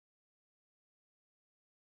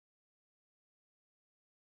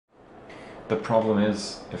the problem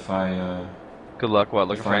is if I Good luck. What?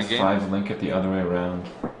 Looking if for I endgame? 5 link it the other way around,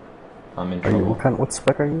 I'm in Are you, trouble. what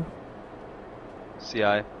spec are you?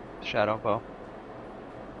 CI, Shadow Bow.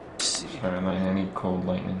 Sorry, I need cold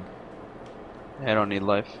lightning. I don't need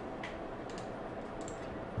life.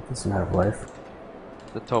 It doesn't have life.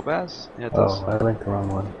 The Topaz? Yeah, it does. Oh, I linked the wrong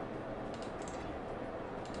one.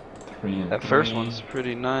 3 and That 3. first one's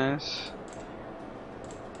pretty nice.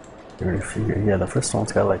 You already figured. Yeah, the first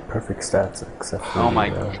one's got like perfect stats, except for Oh my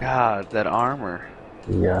the, god, that armor.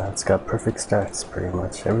 yeah, it's got perfect stats pretty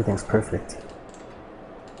much. Everything's perfect.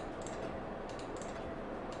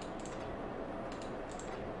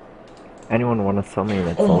 Anyone want to sell me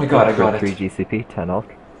an Oh my Exalt god, I for got 3 it. GCP, 10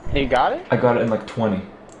 elk? You got it? I got it in like 20.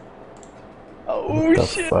 Oh What the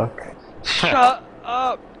shit! fuck? Shut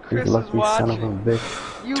up! You Chris is lucky son of a watching.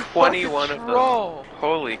 bitch. You 21 fucking of them. troll!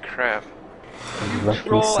 Holy crap. You lucky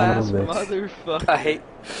Troll son ass of a bitch. motherfucker.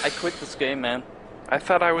 I quit this game, man. I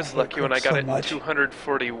thought I was hate lucky when I Craig got so it in much.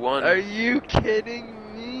 241. Are you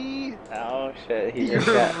kidding me? Oh shit, he You're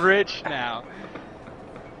just got... rich now.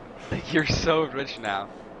 You're so rich now.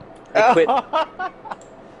 I quit.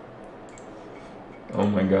 Oh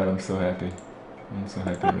my god, I'm so happy. I'm so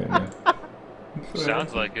happy right now.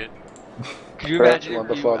 Sounds like it. Could you Correct,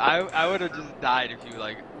 imagine if you, motherfucker. I would have just died if you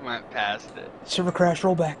like went past it. Server crash,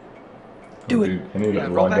 roll back. Do Oh, it. dude, I need Yeah, to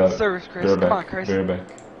roll log back out. to service, Chris. Bear Come back, on, Chris. bear back.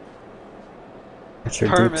 It's your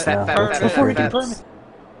Permit, deeps now. permit, What's Before your you do deeps? permit.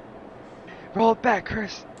 Roll it back,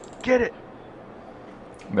 Chris. Get it.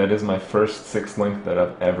 That is my first 6 link that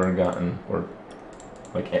I've ever gotten, or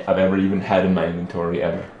like I've ever even had in my inventory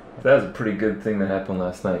ever. That was a pretty good thing that happened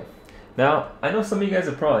last night. Now, I know some of you guys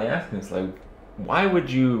are probably asking this, like, why would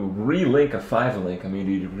you relink a 5 link? I mean,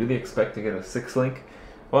 do you really expect to get a 6 link?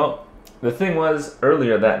 Well, the thing was,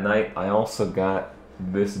 earlier that night, I also got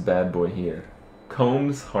this bad boy here,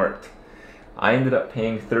 Combs Heart. I ended up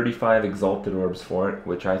paying 35 Exalted Orbs for it,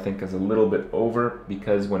 which I think is a little bit over,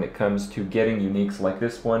 because when it comes to getting uniques like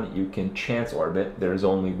this one, you can chance orb it. There's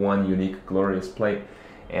only one unique Glorious Plate,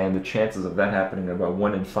 and the chances of that happening are about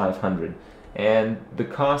 1 in 500. And the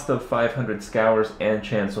cost of 500 Scours and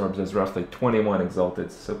Chance Orbs is roughly 21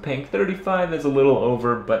 Exalted, so paying 35 is a little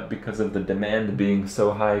over, but because of the demand being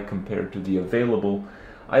so high compared to the available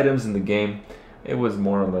items in the game, it was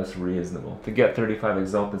more or less reasonable. To get 35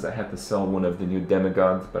 Exalteds, I had to sell one of the new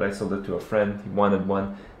Demigods, but I sold it to a friend. He wanted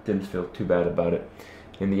one, didn't feel too bad about it.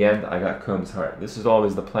 In the end, I got Combs Heart. This is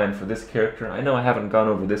always the plan for this character. I know I haven't gone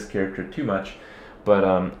over this character too much, but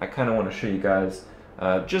I kind of want to show you guys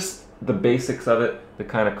just the basics of it, the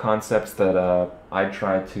kind of concepts that I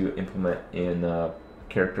try to implement in a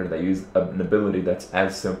character that uses an ability that's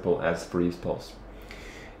as simple as Freeze Pulse.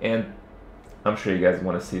 And I'm sure you guys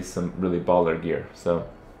want to see some really baller gear. So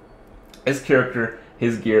this character,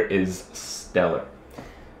 his gear is stellar.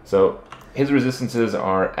 So his resistances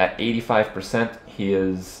are at 85%. He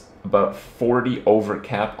is about 40 over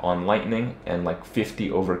cap on lightning and like 50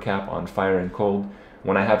 over cap on fire and cold.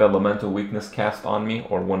 When I have elemental weakness cast on me,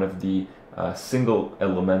 or one of the single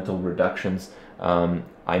elemental reductions,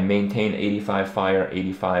 I maintain 85 fire,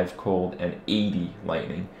 85 cold, and 80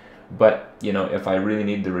 lightning. But, you know, if I really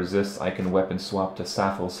need the resists, I can weapon swap to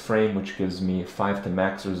Sappho's Frame, which gives me 5 to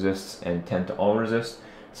max resists and 10 to all resist.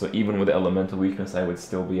 So even with elemental weakness, I would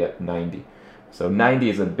still be at 90. So 90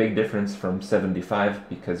 is a big difference from 75,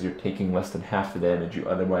 because you're taking less than half the damage you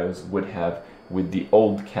otherwise would have with the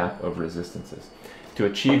old cap of resistances. To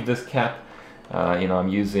achieve this cap, I'm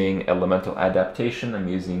using Elemental Adaptation, I'm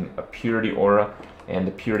using a Purity Aura, and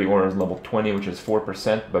the Purity Aura is level 20, which is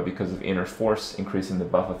 4%, but because of Inner Force, increasing the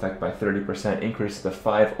buff effect by 30%, increases the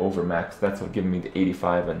 5 over max. That's what gave me the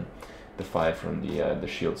 85 and the 5 from the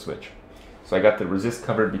shield switch. So I got the resist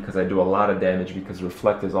covered because I do a lot of damage, because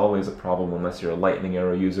Reflect is always a problem unless you're a Lightning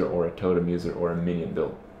Arrow user or a Totem user or a minion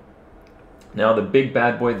build. Now the big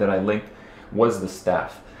bad boy that I linked was the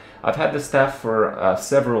staff. I've had the staff for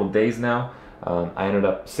several days now. I ended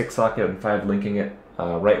up 6 socket and 5 linking it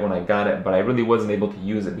right when I got it, but I really wasn't able to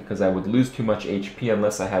use it because I would lose too much HP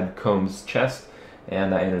unless I had Combs' chest,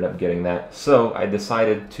 and I ended up getting that. So I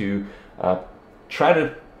decided to try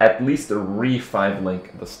to at least re-5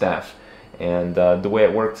 link the staff. And the way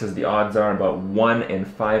it works is the odds are about 1 in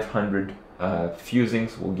 500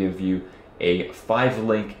 fusings will give you a 5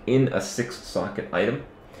 link in a 6 socket item.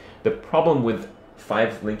 The problem with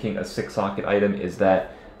 5 linking a 6 socket item is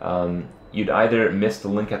that you'd either miss the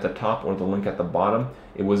link at the top or the link at the bottom.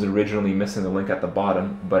 It was originally missing the link at the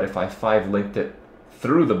bottom, but if I 5 linked it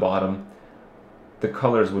through the bottom, the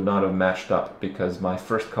colors would not have matched up, because my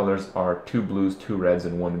first colors are 2 blues, 2 reds,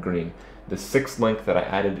 and 1 green. The 6th link that I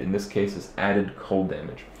added in this case is added cold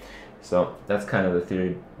damage. So that's kind of the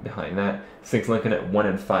theory behind that. Sync Lincoln at 1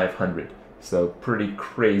 in 500. So pretty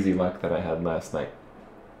crazy luck that I had last night.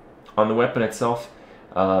 On the weapon itself,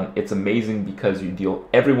 it's amazing because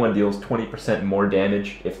everyone deals 20% more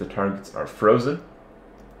damage if the targets are frozen.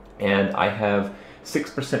 And I have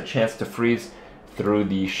 6% chance to freeze through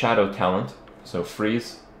the Shadow talent. So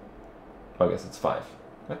freeze, I guess it's 5.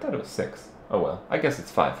 I thought it was 6. Oh well, I guess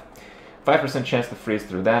it's 5. 5% chance to freeze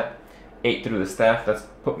through that. 8 through the staff, that's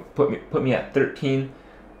put me at 13,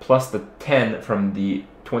 plus the 10 from the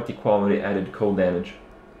 20 quality added cold damage.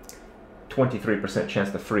 23%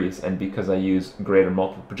 chance to freeze, and because I use greater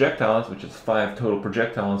multiple projectiles, which is 5 total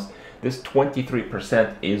projectiles, this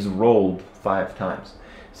 23% is rolled 5 times.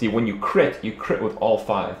 See, when you crit with all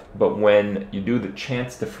 5, but when you do the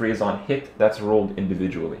chance to freeze on hit, that's rolled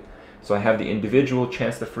individually. So I have the individual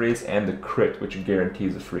chance to freeze and the crit, which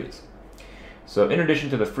guarantees a freeze. So in addition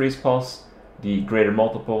to the freeze pulse, the greater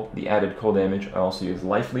multiple, the added cold damage, I also use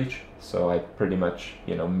life leech, so I pretty much,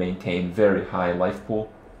 maintain very high life pool.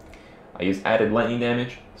 I use added lightning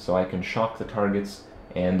damage, so I can shock the targets,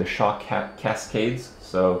 and the shock cascades.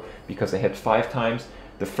 So because I hit 5 times,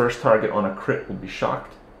 the first target on a crit will be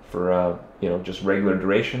shocked for just regular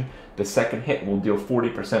duration. The second hit will deal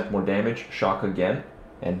 40% more damage, shock again,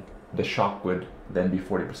 and the shock would then be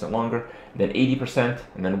 40% longer, then 80%,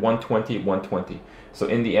 and then 120, 120. So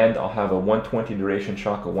in the end, I'll have a 120 duration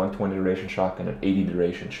shock, a 120 duration shock, and an 80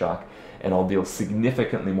 duration shock, and I'll deal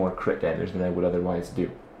significantly more crit damage than I would otherwise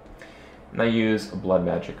do. And I use blood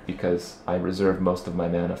magic because I reserve most of my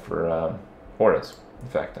mana for auras. In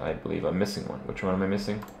fact, I believe I'm missing one. Which one am I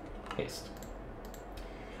missing? Haste.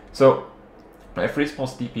 So my freeze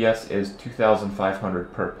pulse DPS is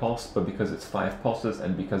 2,500 per pulse, but because it's 5 pulses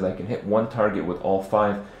and because I can hit one target with all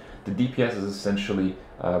 5, the DPS is essentially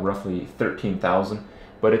roughly 13,000.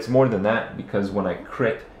 But it's more than that because when I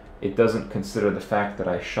crit, it doesn't consider the fact that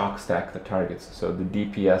I shock stack the targets. So the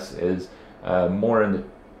DPS is more in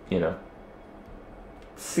the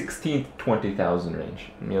 16 to 20,000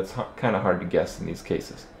 range. It's kind of hard to guess in these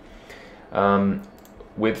cases.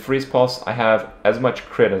 With freeze pulse, I have as much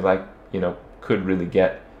crit as I could really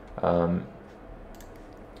get. I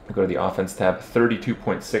go to the offense tab,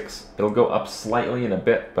 32.6. It'll go up slightly in a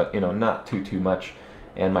bit, but not too much.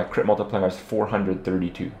 And my crit multiplier is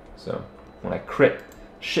 432. So when I crit,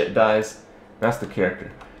 shit dies. That's the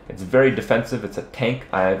character. It's very defensive. It's a tank.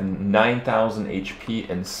 I have 9,000 HP,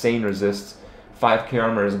 insane resists. 5k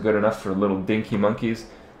armor is good enough for little dinky monkeys,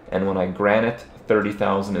 and when I grant it,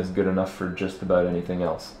 30,000 is good enough for just about anything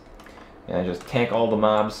else. And I just tank all the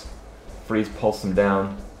mobs, freeze pulse them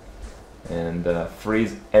down, and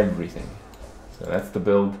freeze everything. So that's the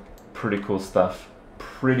build. Pretty cool stuff.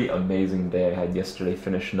 Pretty amazing day I had yesterday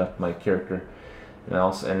finishing up my character. And I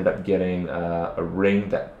also ended up getting a ring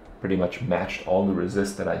that pretty much matched all the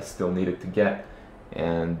resist that I still needed to get.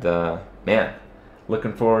 And man,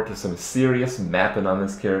 looking forward to some serious mapping on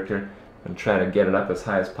this character and trying to get it up as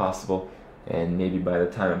high as possible, and maybe by the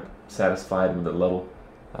time I'm satisfied with the level,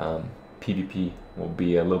 PvP will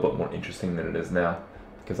be a little bit more interesting than it is now,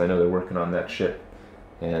 because I know they're working on that shit,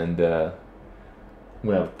 and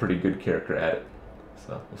we'll have a pretty good character at it.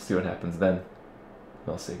 So we'll see what happens then.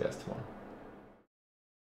 I'll see you guys tomorrow.